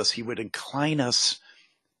presence with us, he would incline us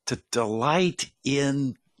to delight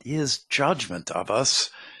in his judgment of us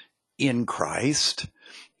in Christ,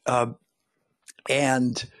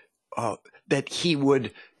 and that he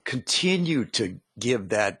would continue to give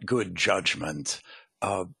that good judgment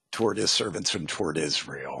toward his servants and toward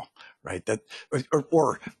Israel. Right, that,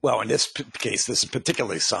 or in this case, this is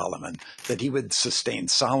particularly Solomon, that he would sustain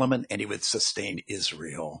Solomon and he would sustain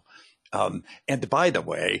Israel And by the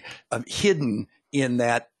way, hidden in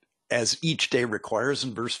that, as each day requires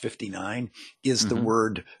in verse 59, is the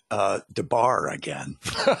word debar again,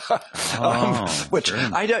 which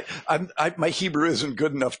sure. My Hebrew isn't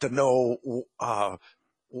good enough to know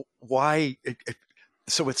why.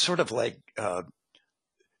 So it's sort of like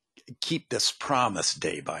keep this promise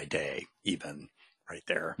day by day, even right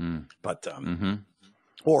there. But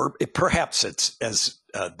or perhaps it's as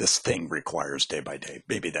this thing requires day by day.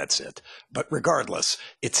 Maybe that's it. But regardless,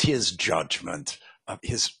 it's his judgment.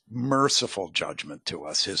 His merciful judgment to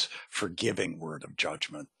us, his forgiving word of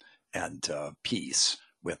judgment and peace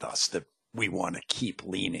with us that we want to keep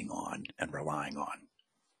leaning on and relying on.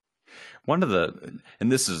 One of the, and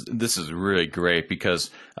this is really great because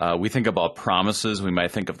we think about promises. We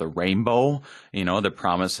might think of the rainbow, the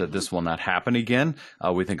promise that this will not happen again.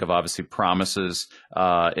 We think of obviously promises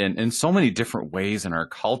in so many different ways in our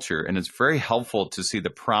culture, and it's very helpful to see the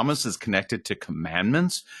promises connected to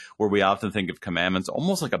commandments, where we often think of commandments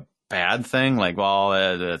almost like a bad thing, like, well,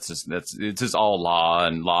 it's just all law,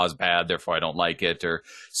 and law is bad, therefore I don't like it, or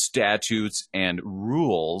statutes and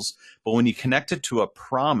rules. But when you connect it to a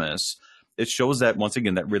promise, it shows that, once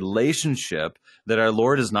again, that relationship, that our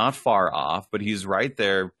Lord is not far off, but he's right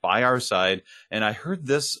there by our side. And I heard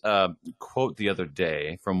this quote the other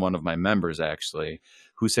day from one of my members, actually,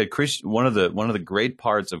 who said one of the great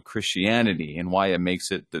parts of Christianity and why it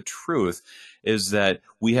makes it the truth is that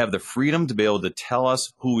we have the freedom to be able to tell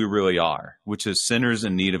us who we really are, which is sinners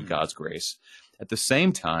in need of God's grace. At the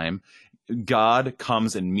same time, God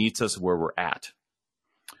comes and meets us where we're at.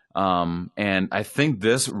 And I think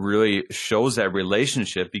this really shows that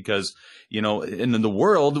relationship because, in the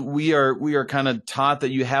world, we are kind of taught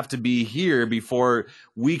that you have to be here before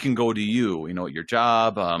we can go to you, at your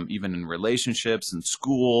job, even in relationships and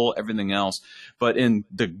school, everything else. But in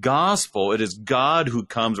the gospel, it is God who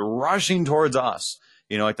comes rushing towards us.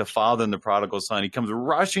 Like the father and the prodigal son, he comes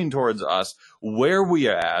rushing towards us where we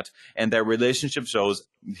are at. And that relationship shows,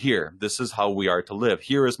 here, this is how we are to live.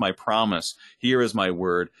 Here is my promise. Here is my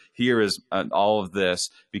word. Here is all of this.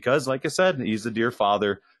 Because, like I said, he's a dear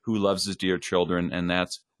father who loves his dear children. And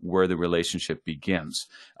that's where the relationship begins.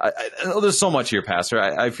 I know there's so much here, Pastor.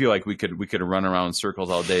 I feel like we could run around in circles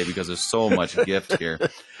all day because there's so much gift here.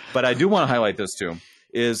 But I do want to highlight this too.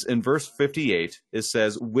 Is in verse 58, it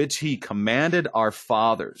says, which he commanded our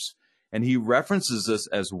fathers. And he references this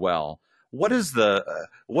as well. What is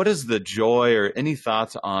the joy, or any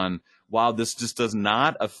thoughts on, wow, this just does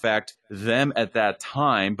not affect them at that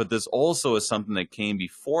time, but this also is something that came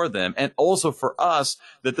before them. And also for us,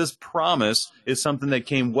 that this promise is something that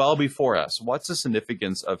came well before us. What's the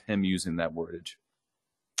significance of him using that wordage?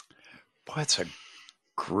 Boy, it's a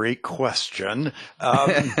great question. Or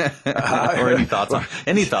any thoughts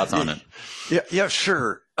on it? Yeah,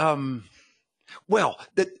 sure. Well,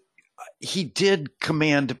 he did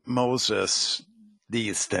command Moses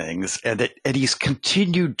these things, and he's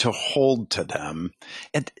continued to hold to them.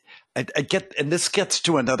 And this gets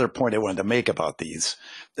to another point I wanted to make about these.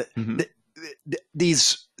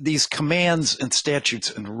 These commands and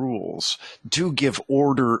statutes and rules do give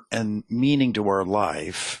order and meaning to our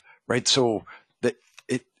life, right? So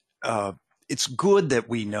it's good that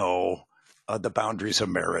we know the boundaries of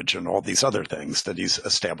marriage and all these other things that he's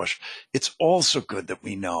established. It's also good that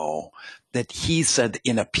we know that he said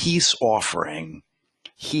in a peace offering,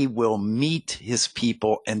 he will meet his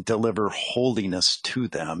people and deliver holiness to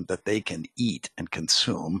them that they can eat and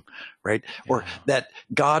consume, right? Yeah. Or that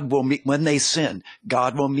God will meet, when they sin,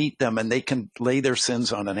 God will meet them and they can lay their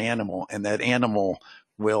sins on an animal, and that animal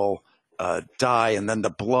will die, and then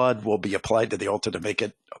the blood will be applied to the altar to make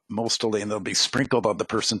it most holy, and they'll be sprinkled on the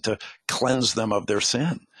person to cleanse them of their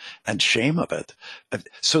sin and shame of it.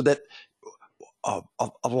 So that a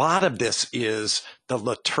lot of this is the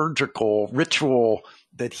liturgical ritual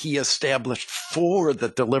that he established for the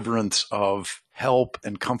deliverance of help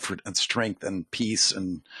and comfort and strength and peace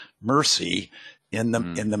and mercy in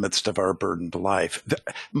the midst of our burdened life.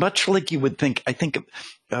 Much like you would think, I think,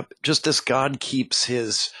 just as God keeps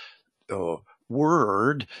his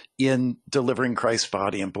word in delivering Christ's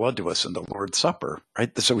body and blood to us in the Lord's Supper,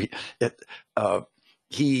 right? So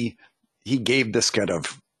he gave this kind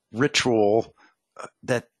of ritual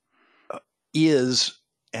that is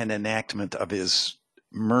an enactment of his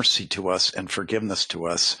mercy to us and forgiveness to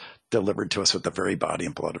us, delivered to us with the very body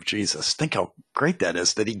and blood of Jesus. Think how great that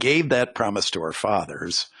is, that he gave that promise to our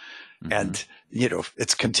fathers. And,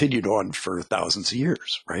 it's continued on for thousands of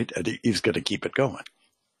years, right? And he's going to keep it going.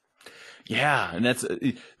 Yeah, and that's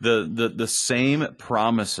the same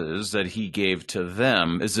promises that he gave to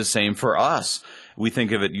them is the same for us. We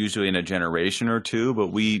think of it usually in a generation or two, but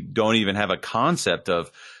we don't even have a concept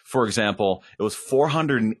of, for example, it was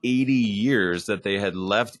 480 years that they had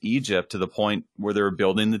left Egypt to the point where they were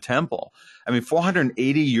building the temple. I mean,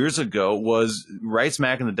 480 years ago was right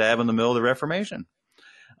smack in the dab in the middle of the Reformation.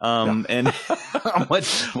 And how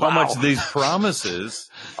much these promises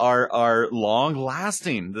are long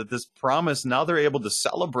lasting, that this promise, now they're able to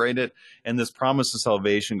celebrate it. And this promise of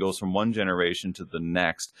salvation goes from one generation to the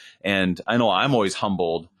next. And I know I'm always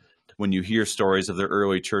humbled when you hear stories of the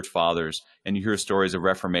early church fathers, and you hear stories of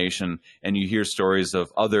Reformation, and you hear stories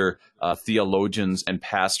of other theologians and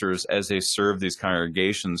pastors as they serve these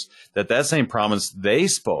congregations, that same promise they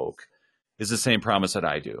spoke is the same promise that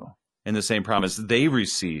I do. And the same promise they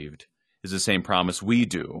received is the same promise we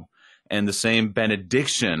do. And the same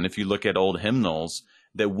benediction, if you look at old hymnals,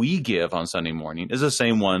 that we give on Sunday morning is the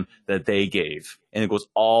same one that they gave. And it goes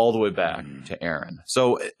all the way back to Aaron.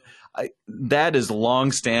 So that is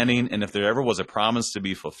long-standing. And if there ever was a promise to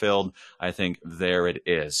be fulfilled, I think there it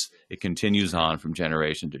is. It continues on from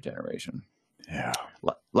generation to generation. Yeah.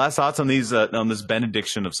 Last thoughts on these on this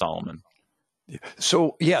benediction of Solomon.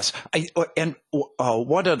 So yes,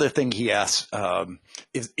 one other thing he asks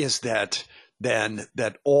is that then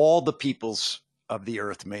that all the peoples of the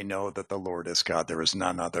earth may know that the Lord is God. There is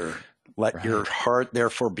none other. Let your heart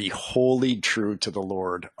therefore be wholly true to the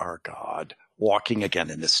Lord our God, walking again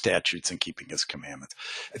in his statutes and keeping his commandments.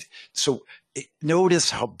 So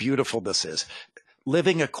notice how beautiful this is.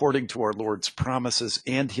 Living according to our Lord's promises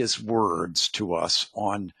and his words to us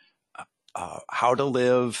on how to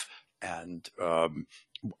live, and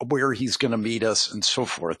where he's going to meet us and so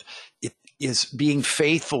forth. It is being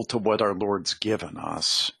faithful to what our Lord's given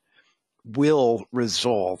us will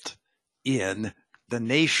result in the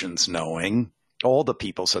nations knowing, all the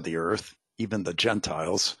peoples of the earth, even the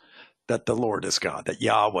Gentiles, that the Lord is God, that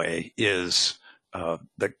Yahweh is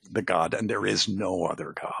the God, and there is no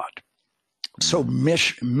other God. So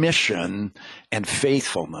mission and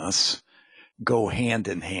faithfulness go hand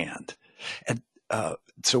in hand. And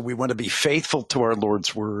so we want to be faithful to our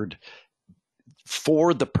Lord's word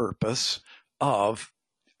for the purpose of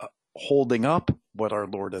holding up what our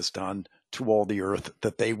Lord has done to all the earth,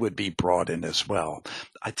 that they would be brought in as well.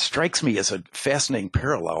 It strikes me as a fascinating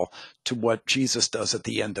parallel to what Jesus does at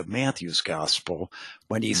the end of Matthew's gospel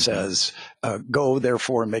when he says, go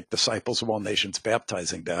therefore and make disciples of all nations,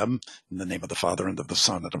 baptizing them in the name of the Father and of the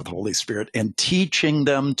Son and of the Holy Spirit, and teaching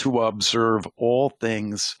them to observe all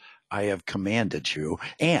things I have commanded you,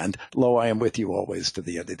 and lo, I am with you always to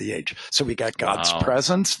the end of the age. So we got God's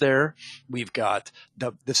presence there. We've got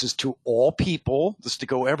this is to all people, this is to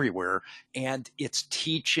go everywhere, and it's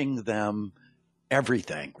teaching them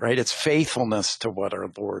everything, right? It's faithfulness to what our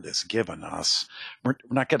Lord has given us. We're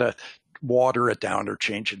not going to water it down or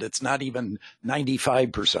change it. It's not even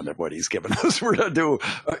 95% of what he's given us. We're to do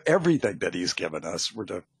everything that he's given us. We're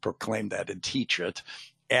to proclaim that and teach it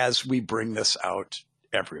as we bring this out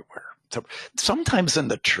everywhere. So sometimes in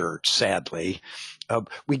the church, sadly,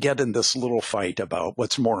 we get in this little fight about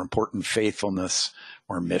what's more important, faithfulness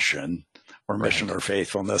or mission, or mission or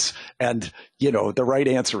faithfulness. And, the right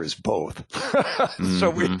answer is both. So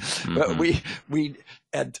we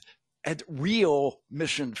real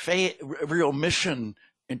mission, real mission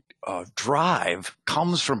drive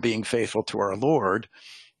comes from being faithful to our Lord,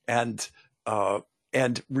 and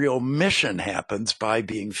real mission happens by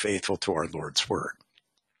being faithful to our Lord's word.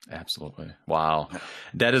 Absolutely. Wow.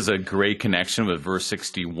 That is a great connection with verse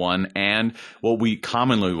 61 and what we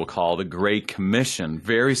commonly will call the Great Commission.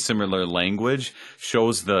 Very similar language,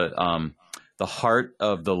 shows the heart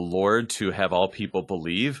of the Lord to have all people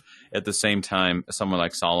believe. At the same time, someone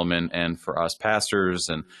like Solomon, and for us pastors,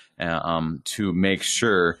 and to make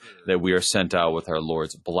sure that we are sent out with our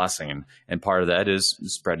Lord's blessing. And part of that is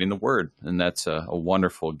spreading the word. And that's a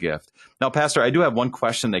wonderful gift. Now, Pastor, I do have one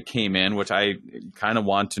question that came in, which I kind of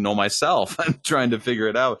want to know myself. I'm trying to figure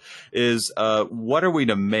it out, is what are we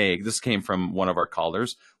to make? This came from one of our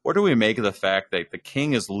callers. What do we make of the fact that the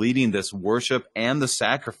king is leading this worship and the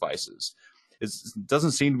sacrifices? It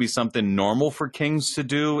doesn't seem to be something normal for kings to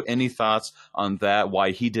do. Any thoughts on that,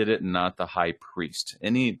 why he did it and not the high priest?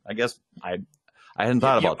 I guess I hadn't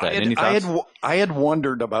thought about that. Any thoughts? I had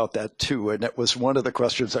wondered about that too, and it was one of the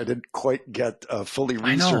questions I didn't quite get fully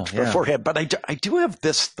researched beforehand. But I do have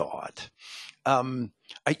this thought.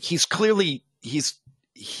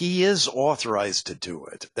 He is authorized to do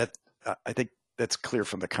it. That I think that's clear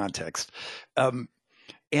from the context.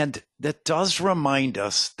 And that does remind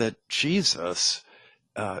us that Jesus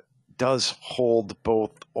does hold both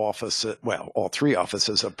offices, well, all three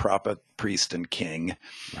offices of prophet, priest, and king.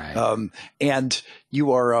 Right. And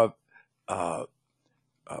you are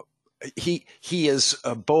he is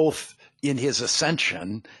both in his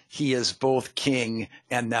ascension. He is both king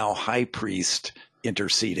and now high priest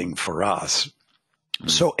interceding for us.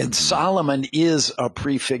 So, and Solomon is a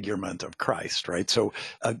prefigurement of Christ, right? So,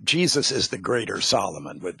 Jesus is the greater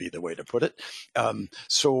Solomon would be the way to put it.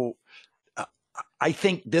 I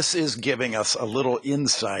think this is giving us a little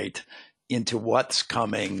insight into what's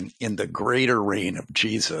coming in the greater reign of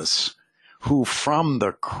Jesus, who from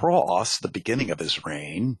the cross, the beginning of his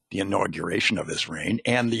reign, the inauguration of his reign,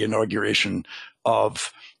 and the inauguration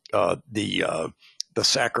of the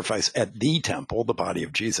sacrifice at the temple, the body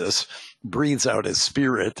of Jesus, breathes out his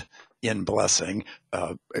spirit in blessing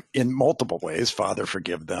in multiple ways. Father,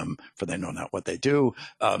 forgive them, for they know not what they do.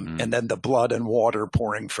 And then the blood and water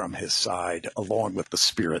pouring from his side, along with the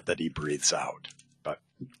spirit that he breathes out.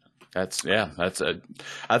 I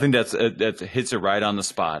think that hits it right on the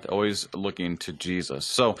spot. Always looking to Jesus.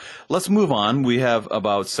 So let's move on. We have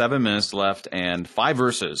about 7 minutes left and 5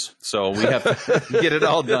 verses. So we have to get it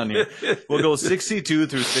all done here. We'll go 62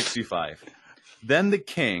 through 65. Then the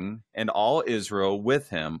king and all Israel with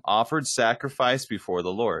him offered sacrifice before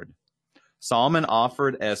the Lord. Solomon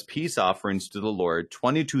offered as peace offerings to the Lord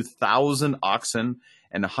 22,000 oxen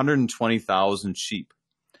and 120,000 sheep.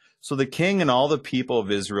 So the king and all the people of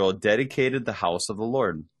Israel dedicated the house of the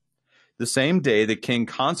Lord. The same day the king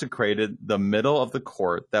consecrated the middle of the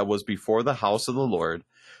court that was before the house of the Lord,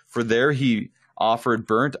 for there he offered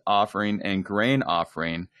burnt offering and grain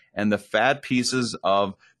offering and the fat pieces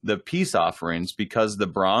of the peace offerings, because the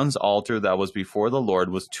bronze altar that was before the Lord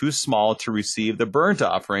was too small to receive the burnt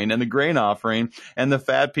offering and the grain offering and the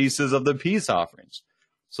fat pieces of the peace offerings.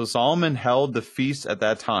 So Solomon held the feast at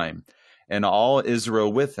that time, and all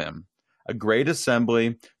Israel with him, a great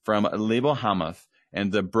assembly from Lebo Hamath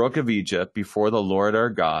and the brook of Egypt before the Lord our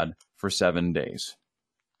God for 7 days.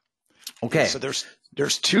 Okay. So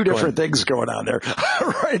there's two different things going on there,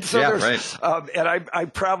 right? So right. And I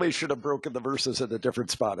probably should have broken the verses at a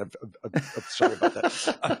different spot. I'm sorry about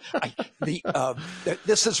that.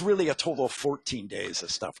 This is really a total of 14 days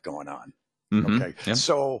of stuff going on. Mm-hmm. Okay. Yeah.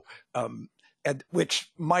 So, and which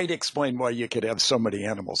might explain why you could have so many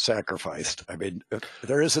animals sacrificed. I mean,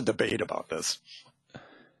 there is a debate about this.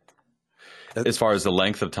 As far as the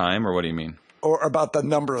length of time, or what do you mean? Or about the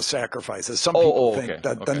number of sacrifices. Some people think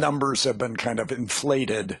that the numbers have been kind of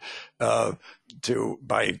inflated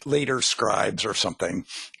by later scribes or something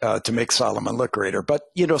to make Solomon look greater. But,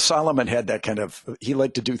 you know, Solomon had that kind of, he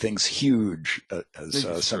liked to do things huge, as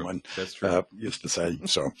someone used to say.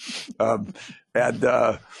 So, and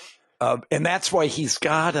that's why he's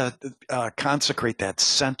got to consecrate that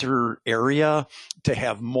center area to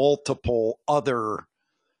have multiple other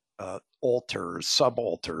altars,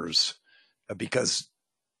 subaltars, because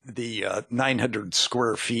the 900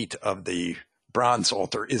 square feet of the bronze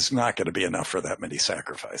altar is not going to be enough for that many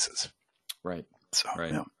sacrifices. Right. So,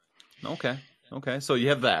 right. Yeah. Okay. So you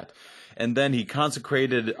have that. And then he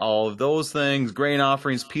consecrated all of those things, grain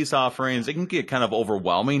offerings, peace offerings. It can get kind of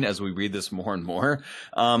overwhelming as we read this more and more.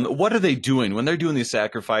 What are they doing when they're doing these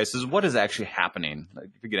sacrifices? What is actually happening? If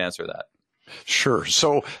you could answer that. Sure.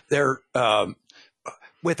 So they're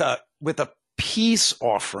with a peace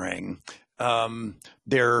offering.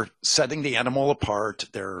 They're setting the animal apart.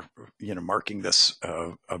 They're, marking this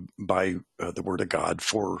by the word of God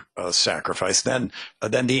for sacrifice. Then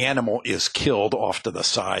the animal is killed off to the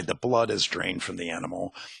side. The blood is drained from the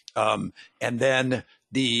animal, and then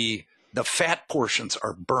the fat portions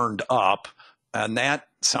are burned up. And that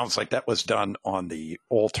sounds like that was done on the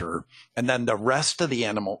altar. And then the rest of the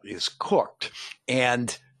animal is cooked.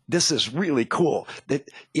 And this is really cool. That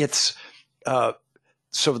it's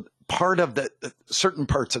so. Part of certain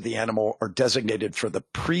parts of the animal are designated for the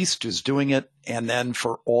priest who's doing it, and then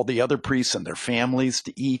for all the other priests and their families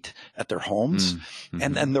to eat at their homes. Mm-hmm.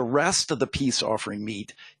 And then the rest of the peace offering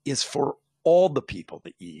meat is for all the people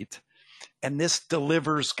to eat. And this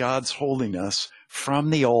delivers God's holiness from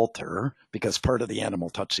the altar, because part of the animal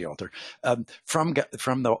touched the altar, from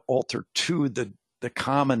the altar to the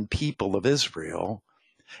common people of Israel.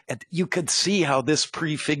 And you could see how this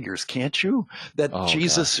prefigures, can't you? That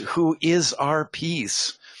Jesus, who is our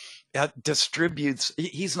peace, distributes.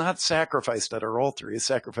 He's not sacrificed at our altar. He's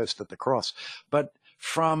sacrificed at the cross. But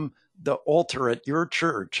from the altar at your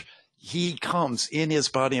church, he comes in his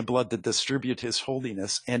body and blood to distribute his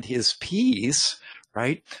holiness and his peace,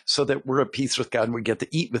 right? So that we're at peace with God and we get to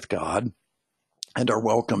eat with God and are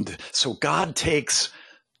welcomed. So God takes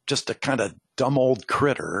just a kind of dumb old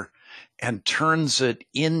critter and turns it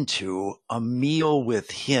into a meal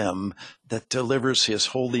with him that delivers his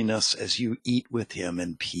holiness as you eat with him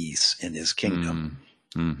in peace in his kingdom.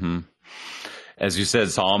 Mm-hmm. As you said,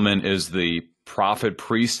 Solomon is the prophet,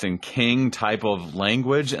 priest, and king type of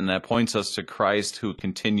language, and that points us to Christ, who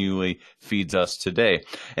continually feeds us today.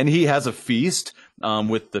 And he has a feast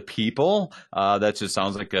with the people. That just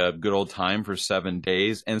sounds like a good old time for 7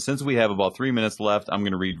 days. And since we have about 3 minutes left, I'm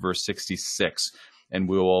going to read verse 66, and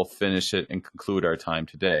we will finish it and conclude our time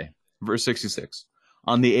today. Verse 66.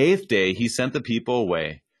 On the 8th day, he sent the people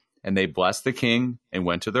away, and they blessed the king and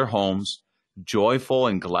went to their homes, joyful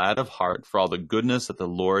and glad of heart for all the goodness that the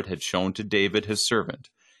Lord had shown to David, his servant,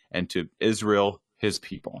 and to Israel, his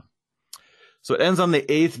people. So it ends on the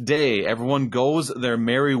 8th day. Everyone goes their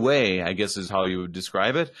merry way, I guess is how you would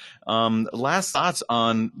describe it. Last thoughts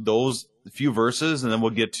on those few verses, and then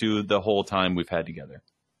we'll get to the whole time we've had together.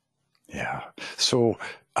 Yeah. So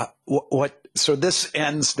So this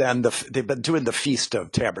ends then. They've been doing the Feast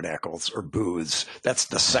of Tabernacles or Booths. That's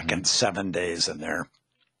the second 7 days in there.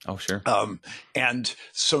 Oh, sure. And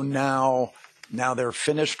so now they're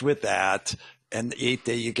finished with that, and the 8th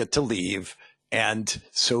day you get to leave. And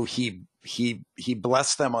so he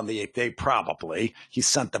blessed them on the 8th day. Probably he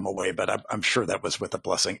sent them away, but I'm sure that was with a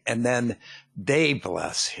blessing. And then they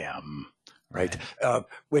bless him, right?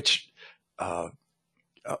 Which I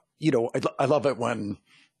love it when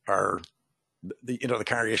the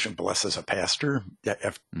congregation blesses a pastor,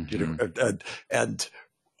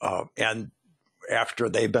 and after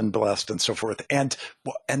they've been blessed and so forth, and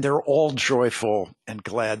they're all joyful and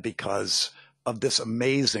glad because of this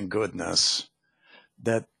amazing goodness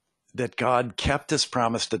that God kept his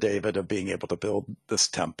promise to David of being able to build this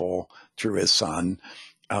temple through his son,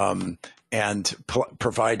 and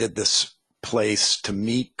provided this place to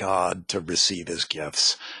meet God, to receive his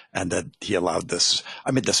gifts, and that he allowed this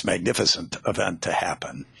magnificent event to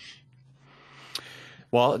happen.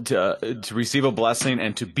 Well, to receive a blessing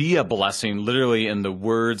and to be a blessing, literally in the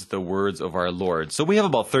words of our Lord. So we have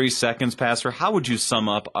about 30 seconds, Pastor. How would you sum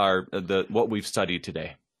up what we've studied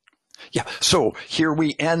today? Yeah. So here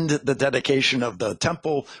we end the dedication of the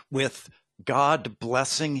temple with God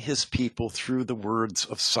blessing his people through the words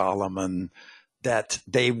of Solomon, that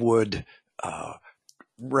they would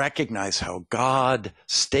recognize how God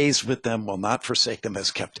stays with them, will not forsake them,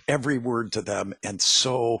 has kept every word to them, and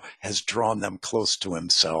so has drawn them close to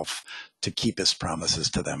himself to keep his promises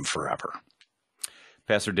to them forever.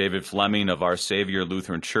 Pastor David Fleming of Our Savior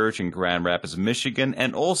Lutheran Church in Grand Rapids, Michigan,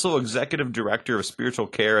 and also Executive Director of Spiritual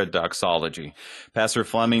Care at Doxology. Pastor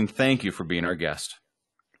Fleming, thank you for being our guest.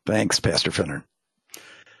 Thanks, Pastor Finner.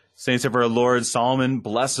 Saints of our Lord, Solomon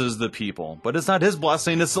blesses the people, but it's not his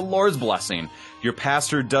blessing, it's the Lord's blessing. Your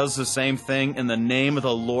pastor does the same thing in the name of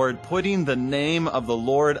the Lord, putting the name of the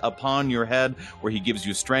Lord upon your head, where he gives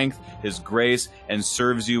you strength, his grace, and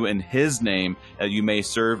serves you in his name, that you may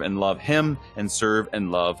serve and love him and serve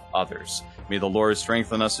and love others. May the Lord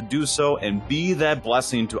strengthen us to do so and be that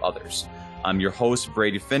blessing to others. I'm your host,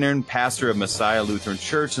 Brady Finnern, pastor of Messiah Lutheran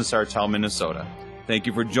Church in Sartell, Minnesota. Thank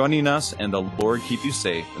you for joining us, and the Lord keep you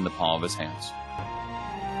safe in the palm of his hands.